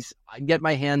leagues. I can get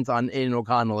my hands on Aiden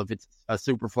O'Connell if it's a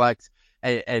super flex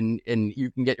and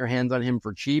you can get your hands on him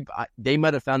for cheap. They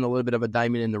might have found a little bit of a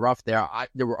diamond in the rough there.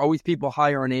 There were always people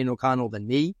higher on Aiden O'Connell than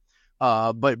me.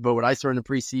 But what I saw in the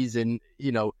preseason,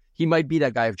 he might be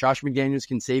that guy. If Josh McDaniels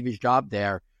can save his job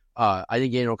there, I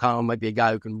think Aiden O'Connell might be a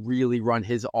guy who can really run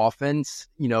his offense,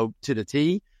 to the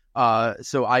T.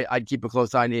 So I'd keep a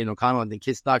close eye on Aiden O'Connell. I think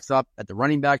his stock's up at the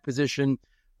running back position.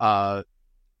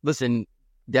 Listen,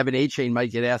 Devin Achane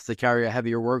might get asked to carry a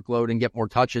heavier workload and get more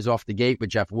touches off the gate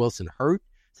with Jeff Wilson hurt.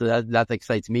 So that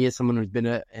excites me as someone who's been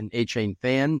an Achane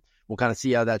fan. We'll kind of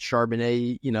see how that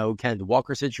Charbonnet, Kenneth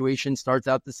Walker situation starts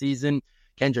out the season.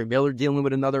 Kendrick Miller dealing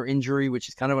with another injury, which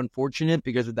is kind of unfortunate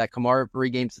because of that Kamara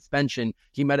 3-game suspension.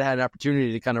 He might have had an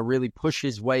opportunity to kind of really push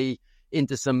his way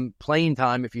into some playing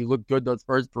time if he looked good those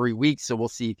first 3 weeks. So we'll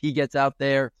see if he gets out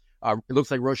there. It looks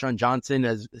like Roshan Johnson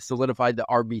has solidified the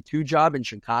RB2 job in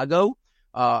Chicago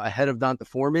ahead of Donta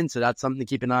Foreman. So that's something to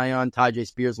keep an eye on. Tyjae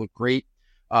Spears looked great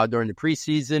during the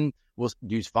preseason.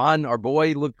 Deuce Vaughn, our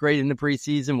boy, looked great in the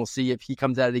preseason. We'll see if he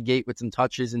comes out of the gate with some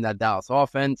touches in that Dallas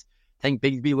offense. Tank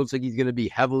Bigsby looks like he's going to be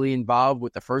heavily involved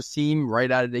with the first team right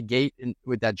out of the gate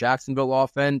with that Jacksonville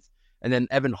offense. And then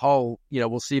Evan Hull,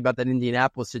 we'll see about that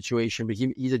Indianapolis situation, but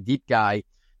he's a deep guy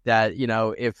that,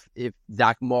 if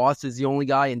Zach Moss is the only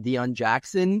guy and Deion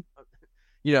Jackson,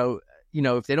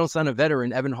 if they don't sign a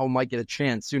veteran, Evan Hull might get a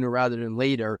chance sooner rather than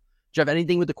later. Jeff,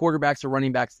 anything with the quarterbacks or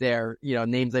running backs there,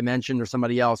 names I mentioned or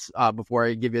somebody else before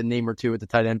I give you a name or two at the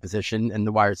tight end position and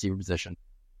the wide receiver position?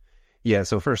 Yeah,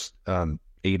 so first,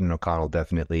 Aiden O'Connell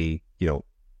definitely,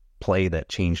 play that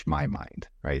changed my mind,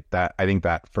 right? I think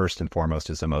that first and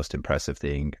foremost is the most impressive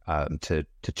thing to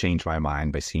change my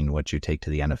mind by seeing what you take to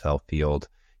the NFL field.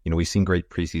 We've seen great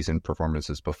preseason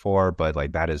performances before, but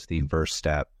like that is the first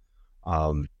step.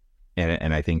 And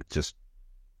I think just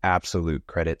absolute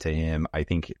credit to him. I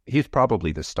think he's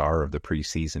probably the star of the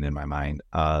preseason in my mind,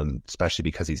 especially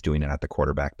because he's doing it at the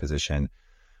quarterback position.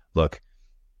 Look,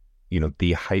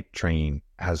 the hype train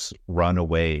has run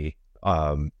away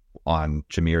on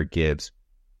Jahmyr Gibbs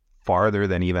farther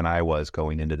than even I was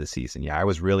going into the season. Yeah, I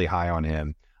was really high on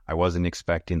him. I wasn't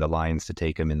expecting the Lions to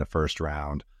take him in the first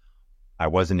round. I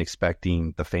wasn't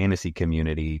expecting the fantasy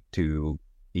community to,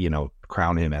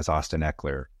 crown him as Austin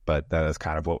Eckler, but that is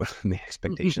kind of what the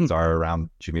expectations are around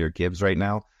Jahmyr Gibbs right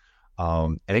now.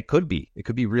 And it could be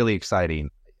really exciting.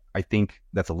 I think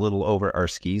that's a little over our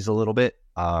skis a little bit.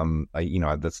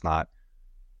 That's not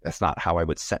how I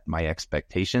would set my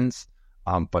expectations.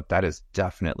 But that is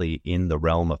definitely in the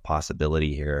realm of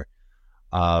possibility here.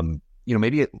 I'm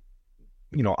going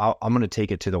to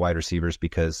take it to the wide receivers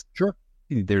because sure,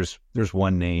 there's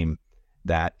one name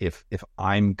that if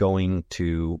I'm going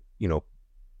to,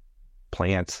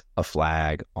 plant a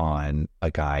flag on a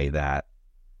guy that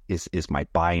is my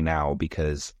buy now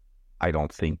because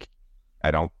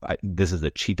this is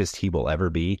the cheapest he will ever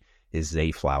be, is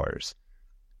Zay Flowers.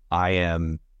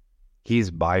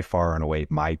 He's by far and away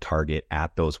my target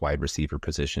at those wide receiver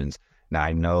positions. Now,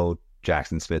 I know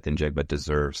Jackson Smith and Jigba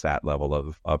deserves that level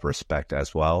of respect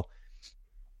as well,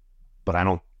 but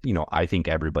I think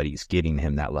everybody's getting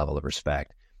him that level of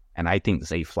respect. And I think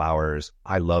Zay Flowers,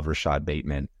 I love Rashad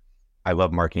Bateman. I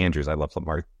love Mark Andrews. I love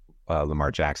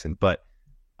Lamar Jackson, but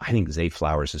I think Zay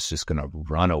Flowers is just going to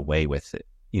run away with it,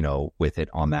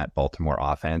 on that Baltimore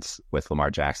offense with Lamar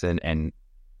Jackson. And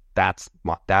that's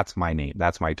my name.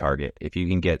 That's my target. If you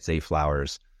can get Zay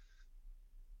Flowers,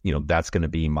 that's going to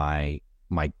be my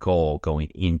goal going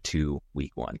into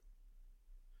week 1.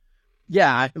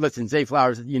 Yeah, listen, Zay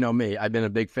Flowers, me. I've been a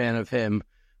big fan of him,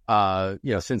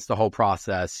 since the whole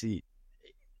process.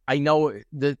 I know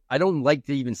that I don't like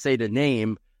to even say the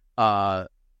name,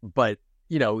 but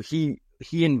he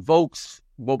invokes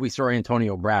what we saw in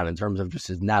Antonio Brown in terms of just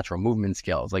his natural movement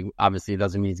skills. Like, obviously, it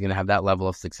doesn't mean he's going to have that level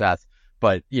of success,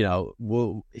 but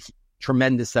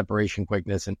tremendous separation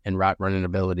quickness and route running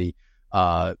ability.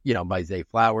 By Zay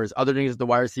Flowers. Other things at the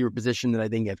wide receiver position that I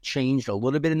think have changed a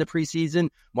little bit in the preseason.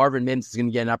 Marvin Mims is going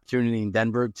to get an opportunity in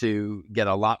Denver to get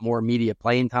a lot more immediate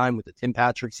playing time with the Tim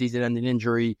Patrick season-ending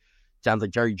injury. Sounds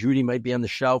like Jerry Jeudy might be on the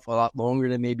shelf a lot longer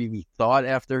than maybe we thought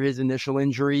after his initial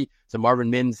injury. So Marvin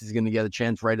Mims is going to get a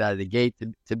chance right out of the gate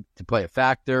to play a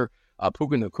factor.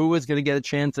 Puka Nacua is going to get a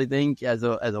chance, I think, as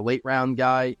a late round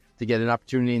guy to get an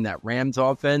opportunity in that Rams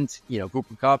offense.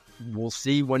 Cooper Kupp, we'll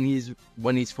see when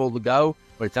he's full to go,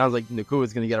 but it sounds like Nacua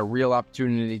is going to get a real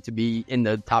opportunity to be in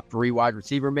the top 3 wide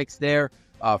receiver mix there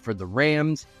for the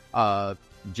Rams.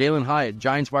 Jalen Hyatt,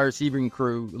 Giants wide receiving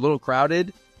crew, a little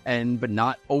crowded but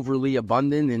not overly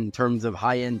abundant in terms of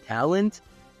high end talent.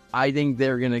 I think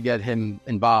they're going to get him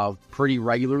involved pretty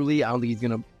regularly. I don't think he's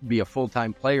going to be a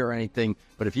full-time player or anything,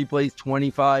 but if he plays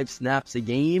 25 snaps a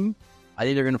game, I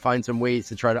think they're going to find some ways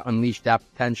to try to unleash that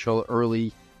potential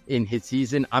early in his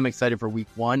season. I'm excited for week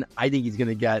 1. I think he's going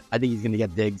to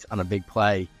get Diggs on a big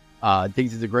play.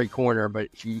 Diggs is a great corner, but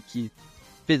he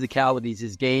physicality is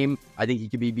his game. I think he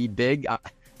could be beat big.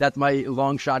 That's my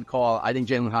long shot call. I think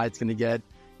Jalen Hyatt's going to get,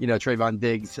 Trayvon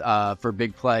Diggs for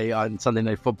big play on Sunday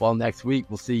Night Football next week.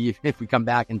 We'll see if we come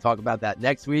back and talk about that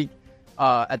next week.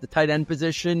 At the tight end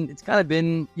position, it's kind of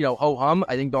been, ho-hum.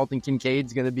 I think Dalton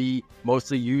Kincaid's going to be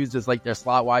mostly used as like their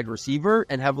slot wide receiver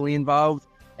and heavily involved.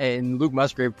 And Luke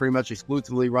Musgrave pretty much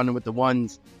exclusively running with the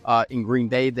ones in Green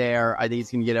Bay there. I think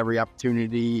he's going to get every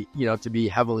opportunity, to be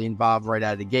heavily involved right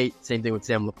out of the gate. Same thing with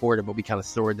Sam Laporta, but we kind of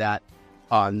stored that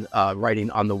on writing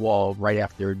on the wall right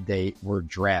after they were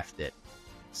drafted.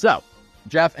 So,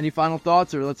 Jeff, any final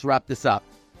thoughts, or let's wrap this up?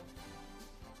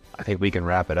 I think we can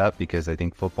wrap it up because I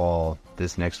think football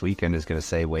this next weekend is going to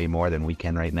say way more than we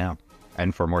can right now,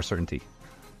 and for more certainty.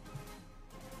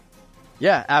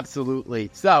 Yeah, absolutely.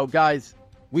 So, guys,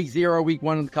 week 0, week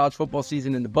 1 of the college football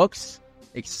season in the books.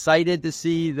 Excited to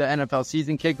see the NFL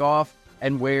season kick off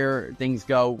and where things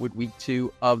go with week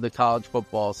 2 of the college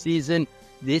football season.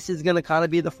 This is going to kind of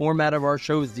be the format of our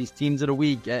shows, these teams of the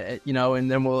week, and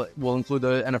then we'll include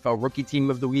the NFL rookie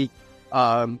team of the week.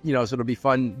 So it'll be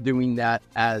fun doing that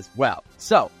as well.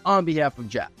 So, on behalf of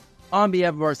Jeff, on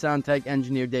behalf of our sound tech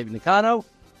engineer, David Nicano,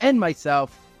 and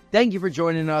myself, thank you for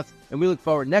joining us, and we look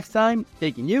forward next time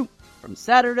taking you from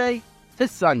Saturday to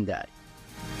Sunday.